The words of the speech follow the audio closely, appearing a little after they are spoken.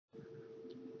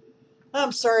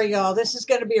I'm sorry, y'all. This is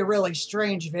going to be a really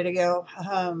strange video.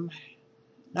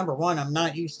 Number one, I'm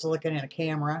not used to looking at a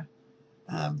camera.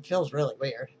 Feels really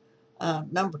weird.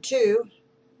 Number two,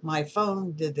 my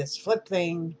phone did this flip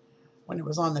thing when it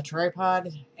was on the tripod,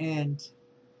 and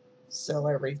so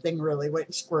everything really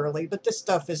went squirrely. But this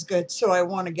stuff is good, so I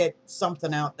want to get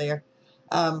something out there.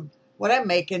 What I'm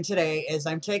making today is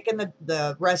I'm taking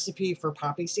the recipe for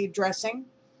poppy seed dressing,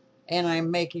 and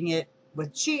I'm making it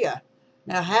with chia.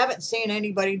 Now, I haven't seen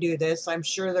anybody do this. I'm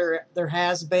sure there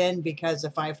has been, because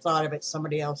if I've thought of it,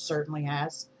 somebody else certainly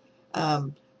has.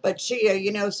 But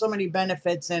chia, so many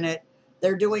benefits in it.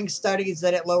 They're doing studies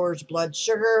that it lowers blood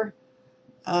sugar.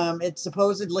 It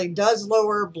supposedly does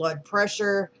lower blood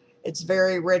pressure. It's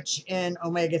very rich in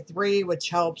omega-3, which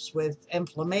helps with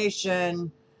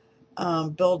inflammation,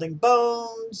 building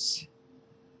bones.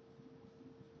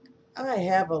 I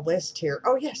have a list here.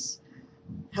 Oh, yes.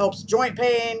 Helps joint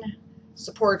pain,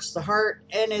 supports the heart,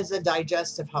 and is a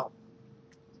digestive help.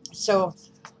 So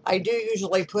I do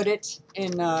usually put it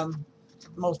in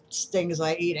most things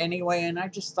I eat anyway, and I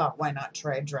just thought, why not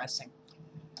try dressing?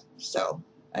 So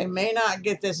I may not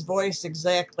get this voice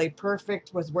exactly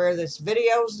perfect with where this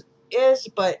video is,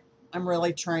 but I'm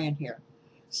really trying here.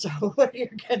 So what you're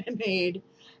going to need,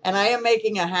 and I am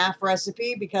making a half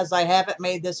recipe because I haven't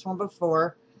made this one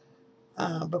before,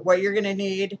 but what you're going to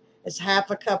need is half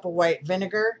a cup of white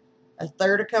vinegar, a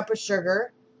third a cup of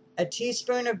sugar, a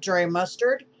teaspoon of dry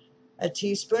mustard, a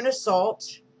teaspoon of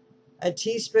salt, a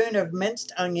teaspoon of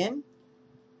minced onion,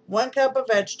 1 cup of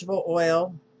vegetable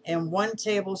oil, and 1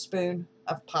 tablespoon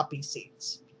of poppy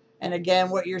seeds. And again,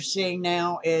 what you're seeing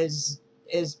now is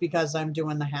because I'm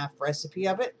doing the half recipe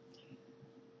of it.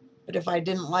 But if I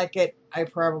didn't like it, I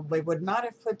probably would not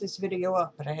have put this video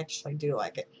up, but I actually do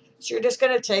like it. So you're just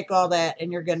going to take all that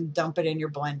and you're going to dump it in your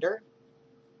blender.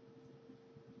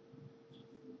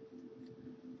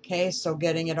 Okay, so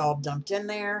getting it all dumped in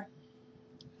there.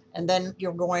 And then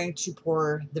you're going to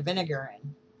pour the vinegar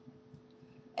in.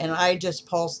 And I just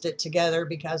pulsed it together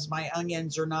because my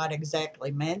onions are not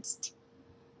exactly minced,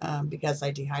 because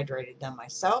I dehydrated them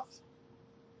myself.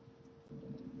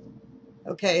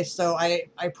 Okay, so I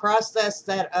processed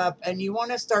that up, and you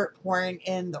want to start pouring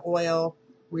in the oil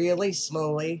really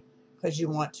slowly because you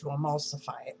want to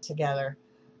emulsify it together.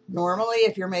 Normally,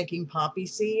 if you're making poppy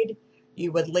seed,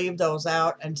 you would leave those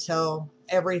out until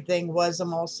everything was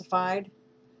emulsified,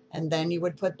 and then you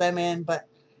would put them in, but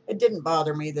it didn't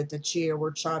bother me that the chia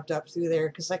were chopped up through there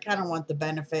because I kind of want the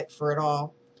benefit for it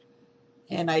all.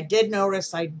 And I did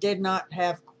notice I did not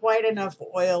have quite enough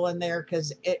oil in there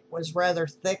because it was rather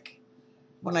thick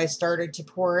when I started to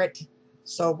pour it.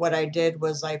 So what I did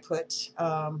was I put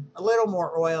a little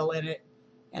more oil in it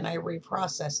and I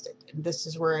reprocessed it. And this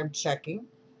is where I'm checking,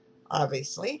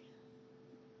 obviously.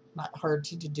 Not hard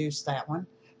to deduce that one,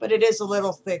 but it is a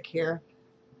little thick here.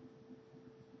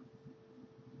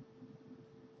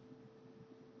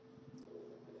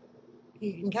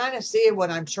 You can kind of see it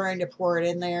when I'm trying to pour it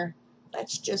in there.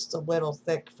 That's just a little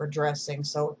thick for dressing.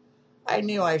 So I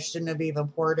knew I shouldn't have even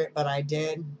poured it, but I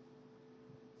did.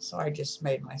 So I just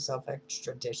made myself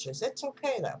extra dishes. It's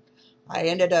okay though. I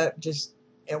ended up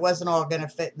it wasn't all going to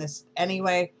fit in this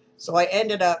anyway. So I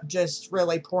ended up just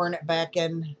really pouring it back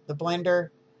in the blender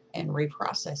and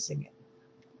reprocessing it.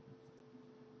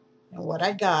 And what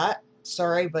I got,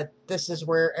 sorry, but this is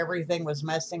where everything was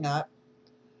messing up.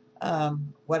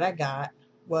 What I got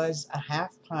was a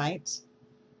half pint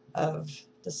of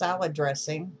the salad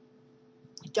dressing.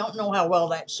 I don't know how well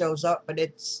that shows up, but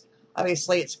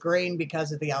obviously it's green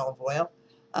because of the olive oil.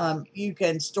 You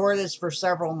can store this for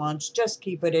several months. Just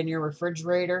keep it in your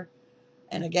refrigerator.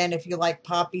 And again, if you like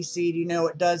poppy seed,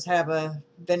 it does have a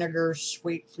vinegar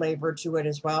sweet flavor to it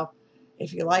as well.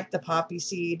 If you like the poppy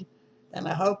seed, then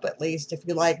I hope at least if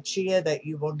you like chia that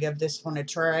you will give this one a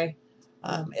try.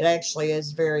 It actually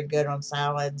is very good on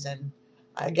salads. And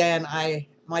again,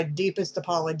 my deepest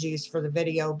apologies for the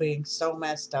video being so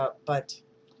messed up, but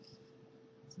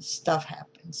stuff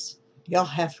happens. Y'all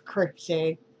have a great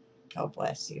day. God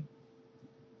bless you.